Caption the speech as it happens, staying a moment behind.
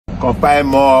compile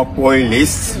more poi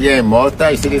lists here in Malta.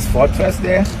 You see this fortress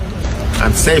there?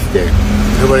 I'm safe there.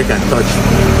 Nobody can touch me.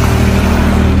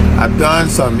 I've done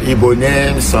some Igbo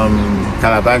names, some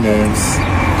Calabar names.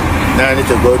 Now I need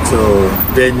to go to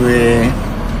Benue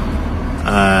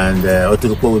and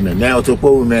Otopo women. Now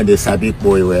Otopo women, they sabi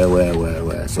poi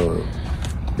where. So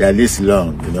they're this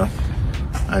long, you know.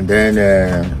 And then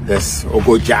there's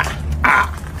Ogoja.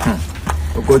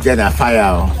 Ogoja na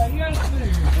fire.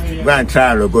 Go and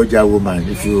try Ogoja woman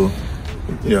if you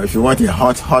want a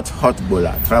hot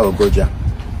bowler, try Ogoja.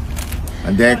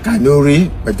 And then Kanuri,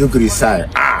 Badugri side.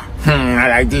 I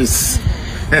like this.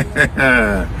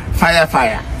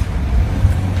 Fire.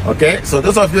 Okay, so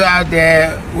those of you out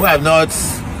there who have not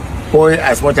poi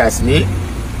as much as me,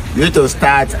 you need to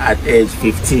start at age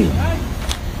 15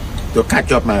 to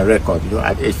catch up my record. You know,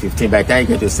 at age 15, by the time you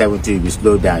get to 70, you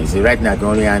slow down. You see, right now I can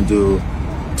only handle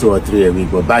 2 or 3 a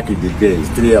week, but back in the days,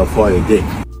 3 or 4 a day.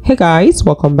 Hey guys,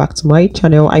 welcome back to my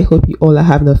channel. I hope you all are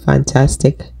having a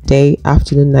fantastic day,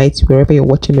 afternoon, night, wherever you're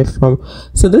watching me from.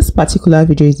 So this particular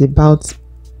video is about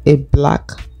a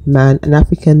black man, an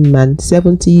African man,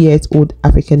 70 years old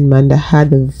African man that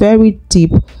had a very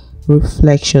deep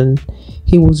reflection.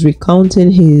 He was recounting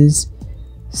his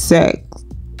sex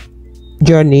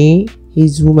journey,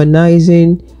 his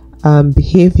womanizing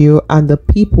behavior, and the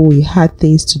people he had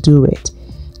things to do with.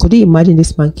 Could you imagine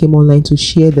this man came online to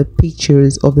share the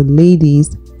pictures of the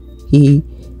ladies he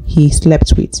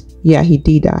slept with? Yeah, he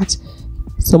did that.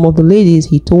 Some of the ladies,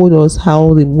 he told us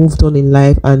how they moved on in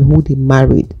life and who they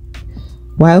married.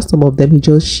 While some of them, he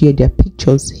just shared their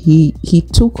pictures. He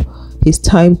took his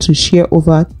time to share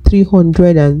over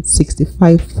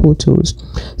 365 photos.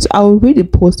 So I'll read the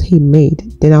post he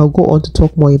made, then I'll go on to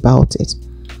talk more about it.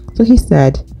 So he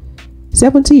said,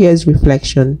 70 years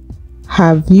reflection.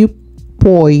 Have you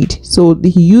poid? So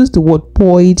he used the word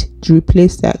poid to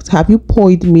replace sex. Have you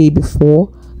poid me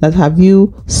before? That have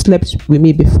you slept with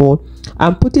me before?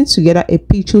 I'm putting together a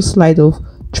picture slide of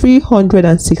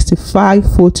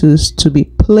 365 photos to be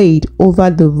played over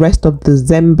the rest of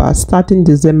December, starting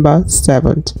December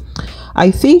 7th. I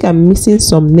think I'm missing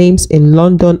some names in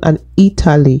London and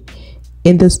Italy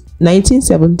in the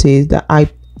 1970s that I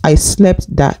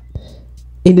slept that.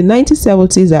 In the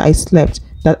 1970s that I slept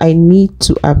that I need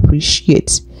to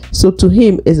appreciate. So to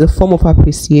him is a form of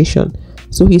appreciation.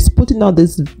 So he's putting out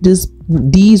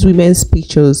these women's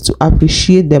pictures to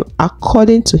appreciate them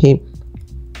according to him.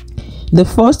 The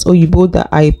first Oyibo that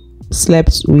I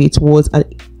slept with was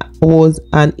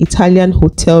an Italian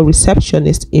hotel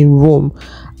receptionist in Rome,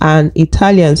 and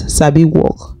Italians sabi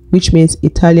work, which means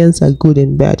Italians are good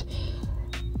in bed.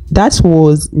 That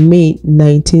was May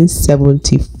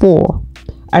 1974.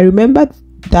 I remember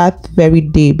that very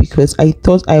day because I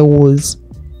thought I was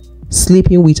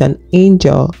sleeping with an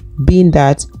angel, being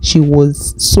that she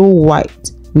was so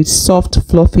white with soft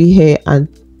fluffy hair and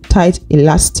tight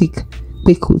elastic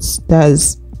pickles.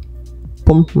 That's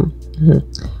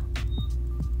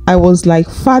I was like,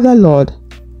 Father Lord,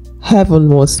 heaven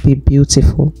must be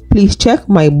beautiful. Please check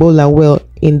my bowler well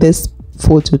in this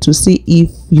photo to see if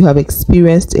you have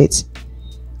experienced it,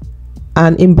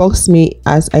 and inbox me,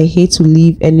 as I hate to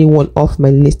leave anyone off my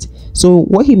list. So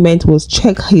what he meant was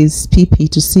check his PP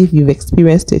to see if you've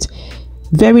experienced it.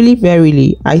 Verily,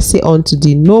 verily, I say unto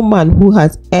thee, no man who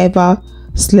has ever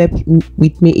slept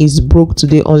with me is broke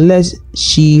today, unless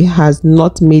she has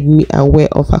not made me aware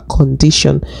of her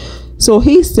condition. So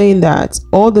he's saying that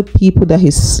all the people that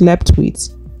he slept with,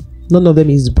 none of them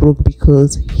is broke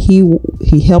because he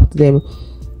helped them.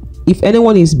 If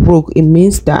anyone is broke, it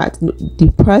means that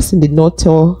the person did not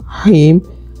tell him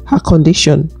her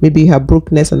condition, maybe her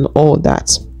brokenness and all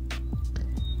that.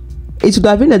 It would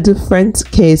have been a different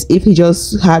case if he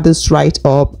just had this write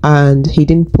up and he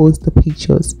didn't post the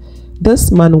pictures.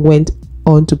 This man went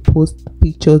on to post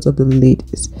pictures of the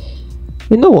ladies.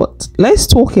 You know what? Let's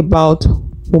talk about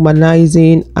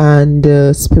womanizing and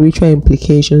the spiritual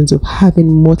implications of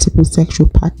having multiple sexual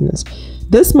partners.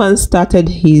 This man started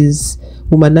his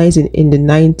womanizing in the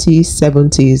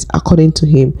 1970s, according to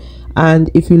him.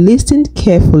 And if you listened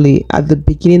carefully at the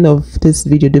beginning of this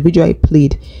video, the video I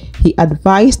played, he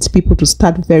advised people to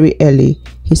start very early.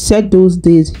 He said those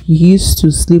days he used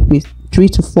to sleep with 3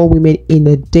 to 4 women in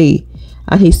a day,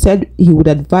 and he said he would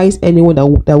advise anyone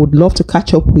that would love to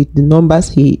catch up with the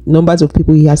numbers of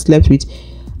people he has slept with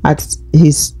at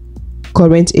his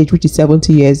current age, which is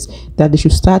 70 years, that they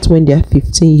should start when they are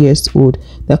 15 years old.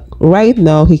 That right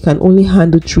now he can only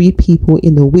handle 3 people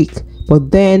in a week,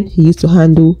 but then he used to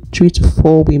handle 3 to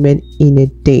 4 women in a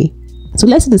day. So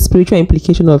let's see the spiritual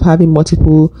implication of having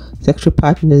multiple sexual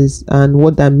partners and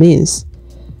what that means.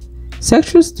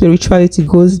 Sexual spirituality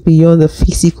goes beyond the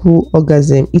physical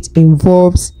orgasm. It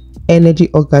involves energy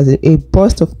orgasm, a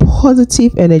burst of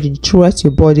positive energy throughout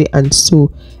your body and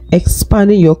soul,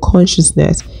 expanding your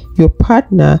consciousness. Your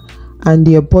partner and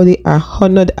your body are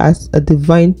honored as a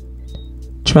divine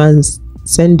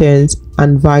transcendence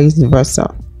and vice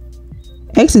versa.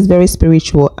 X is very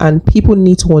spiritual, and people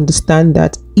need to understand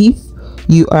that if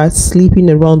you are sleeping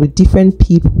around with different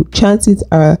people, chances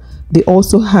are they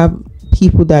also have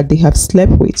people that they have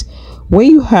slept with. When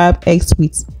you have X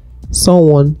with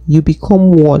someone, you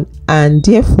become one, and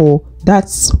therefore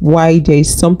that's why there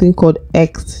is something called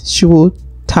sexual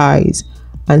ties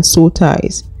and soul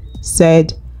ties,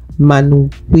 said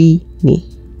Manwini.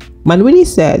 Manwini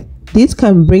said this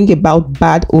can bring about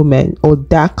bad omen or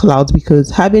dark clouds because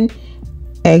having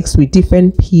X with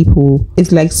different people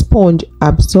is like sponge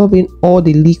absorbing all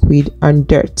the liquid and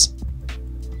dirt.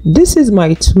 This is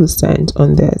my 2 cents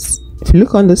on this. If you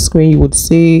look on the screen, you would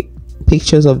see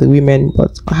pictures of the women,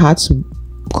 but I had to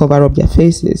cover up their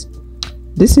faces.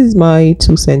 This is my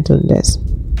 2 cents on this.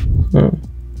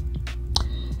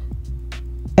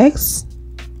 X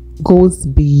goes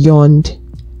beyond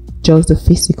just the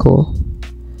physical.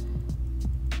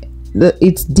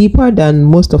 It's deeper than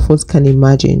most of us can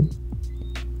imagine.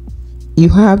 You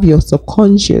have your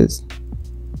subconscious,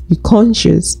 your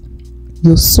conscious,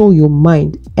 your soul, your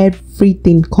mind,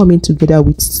 everything coming together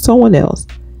with someone else.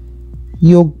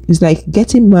 It's like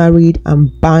getting married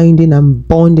and binding and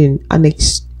bonding, and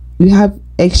we have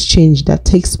exchange that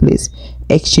takes place.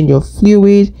 Exchange of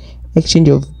fluid, exchange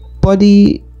of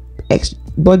body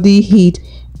heat,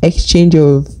 exchange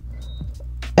of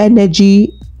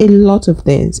energy, a lot of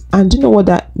things. And do you know what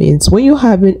that means? When you're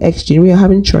having exchange, when you're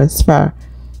having transfer,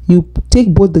 you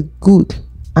take both the good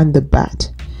and the bad.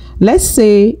 Let's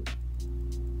say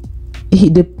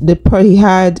he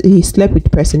slept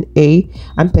with person A,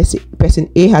 and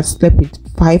person A had slept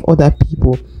with 5 other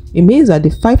people. It means that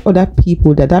the 5 other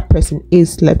people that person A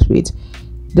slept with,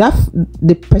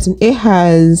 the person A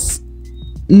has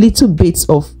little bits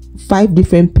of 5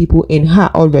 different people in her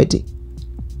already,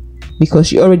 because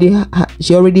she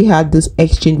already had this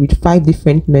exchange with 5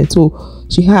 different men. So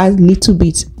she has little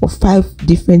bits of 5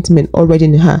 different men already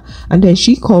in her, and then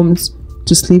she comes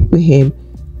to sleep with him.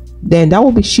 Then that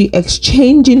will be she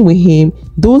exchanging with him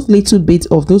those little bits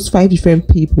of those 5 different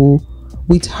people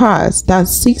with hers.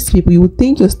 That's 6 people. You would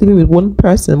think you're sleeping with 1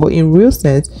 person, but in real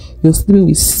sense you're sleeping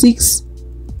with 6.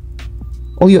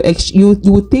 Or you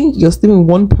would think you're sleeping with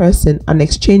 1 person and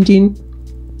exchanging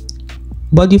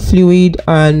body fluid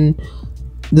and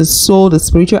the soul, the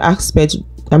spiritual aspect.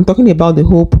 I'm talking about the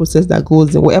whole process that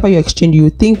goes in. Whatever you're exchanging, you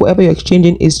think whatever you're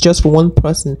exchanging is just for 1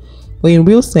 person, but in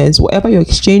real sense, whatever you're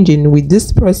exchanging with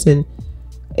this person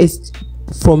is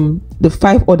from the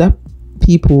 5 other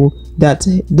people that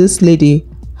this lady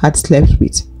had slept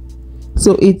with.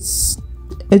 So it's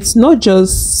not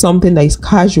just something that is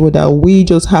casual that we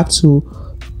just have to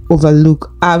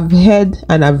overlook. I've heard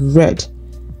and I've read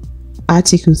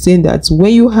articles saying that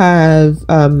when you have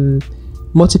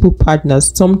multiple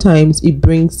partners, sometimes it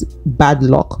brings bad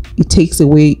luck. It takes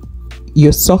away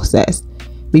your success,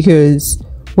 because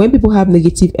when people have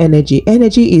negative energy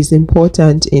is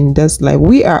important in this life.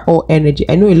 We are all energy.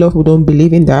 I know a lot of people don't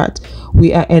believe in that.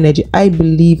 We are energy. I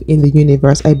believe in the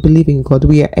universe. I believe in God.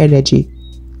 We are energy.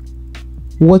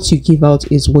 What you give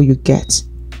out is what you get.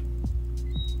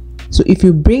 So if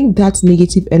you bring that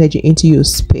negative energy into your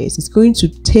space, it's going to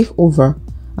take over.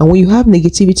 And when you have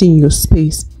negativity in your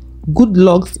space, good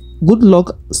luck,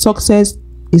 success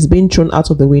is being thrown out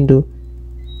of the window.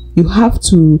 You have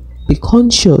to be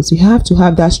conscious. You have to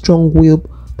have that strong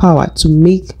willpower to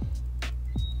make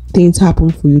things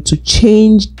happen for you, to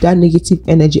change that negative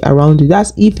energy around you.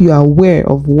 That's if you are aware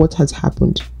of what has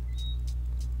happened.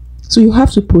 So you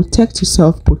have to protect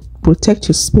yourself, protect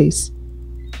your space.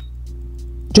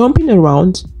 Jumping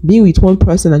around, being with 1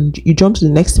 person and you jump to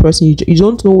the next person, you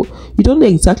don't know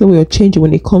exactly what you're changing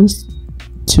when it comes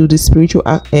to the spiritual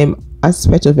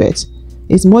aspect of it.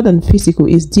 It's more than physical.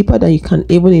 It's deeper than you can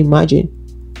even imagine.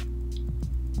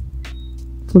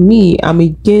 For me, I'm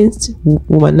against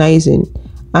womanizing,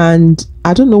 and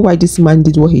I don't know why this man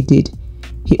did what he did.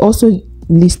 He also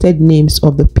listed names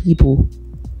of the people.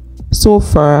 So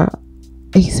far,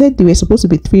 he said they were supposed to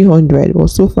be 300, but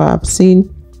so far I've seen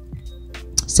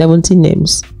 70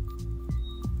 names.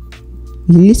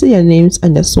 He listed their names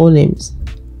and their soul names.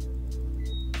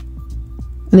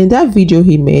 And in that video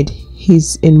he made,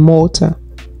 he's in Malta.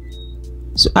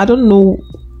 So I don't know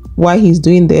why he's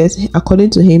doing this, according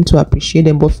to him, to appreciate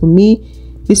them. But for me,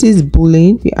 this is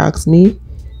bullying, if you ask me.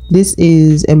 This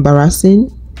is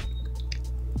embarrassing.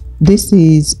 This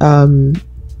is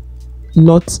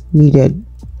not needed.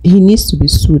 He needs to be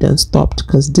sued and stopped,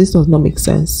 because this does not make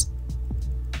sense.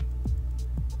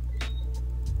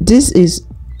 This is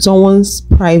someone's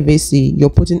privacy you're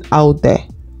putting out there.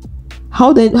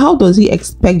 How does he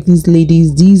expect these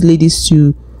ladies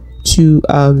to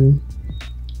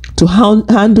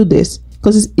handle this?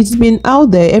 Because it's been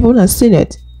out there, everyone has seen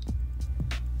it.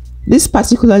 This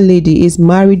particular lady is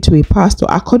married to a pastor,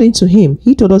 according to him.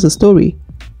 He told us a story.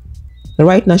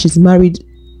 Right now she's married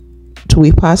to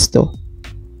a pastor.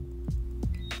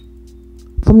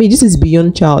 For me, this is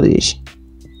beyond childish.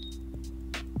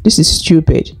 This is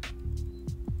stupid.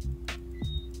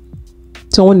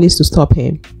 Someone needs to stop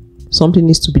him. Something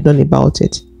needs to be done about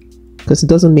it, because it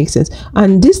doesn't make sense.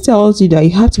 And this tells you that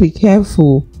you have to be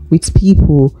careful with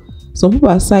people. Some people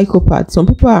are psychopaths. Some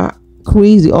people are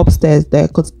crazy upstairs there.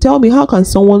 Because tell me, how can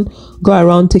someone go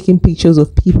around taking pictures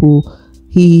of people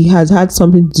he has had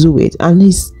something to do with, and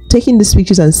he's taking these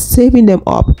pictures and saving them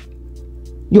up?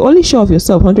 You're only sure of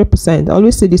yourself 100%. I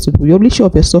always say this to people. You're only sure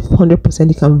of yourself 100%.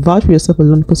 You can vouch for yourself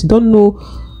alone, because you don't know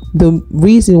the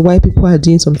reason why people are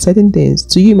doing some certain things.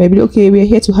 To you, maybe okay, we're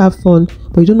here to have fun,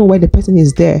 but you don't know why the person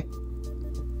is there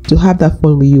to have that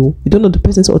fun with you. You don't know the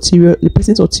person's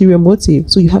ulterior motive.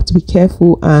 So you have to be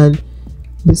careful and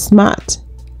be smart.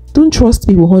 Don't trust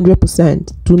people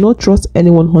 100%. Do not trust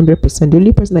anyone 100%. The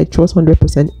only person I trust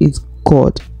 100% is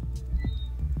God.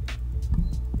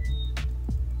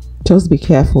 Just be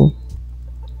careful.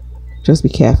 Just be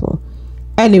careful.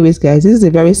 Anyways, guys, this is a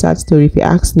very sad story if you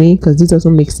ask me, because this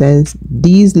doesn't make sense.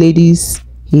 These ladies,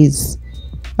 he's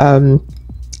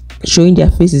showing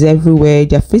their faces everywhere.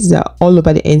 Their faces are all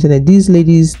over the internet. These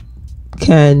ladies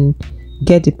can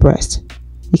get depressed.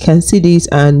 You can see this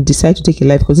and decide to take a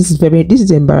life, because this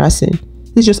is embarrassing.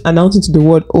 This is just announcing to the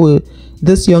world, oh,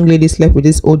 this young lady slept with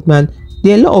this old man.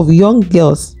 There are a lot of young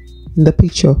girls in the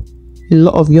picture. A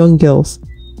lot of young girls.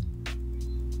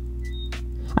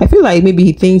 I feel like maybe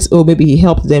he thinks, oh, maybe he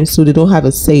helped them, so they don't have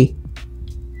a say.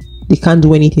 They can't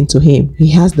do anything to him. He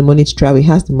has the money to travel. He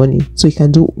has the money, so he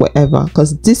can do whatever.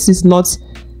 Because this is not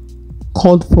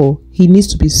called for. He needs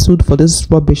to be sued for this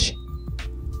rubbish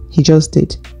he just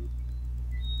did.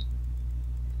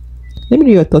 Let me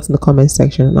know your thoughts in the comment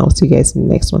section, and I'll see you guys in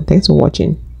the next one. Thanks for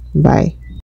watching. Bye.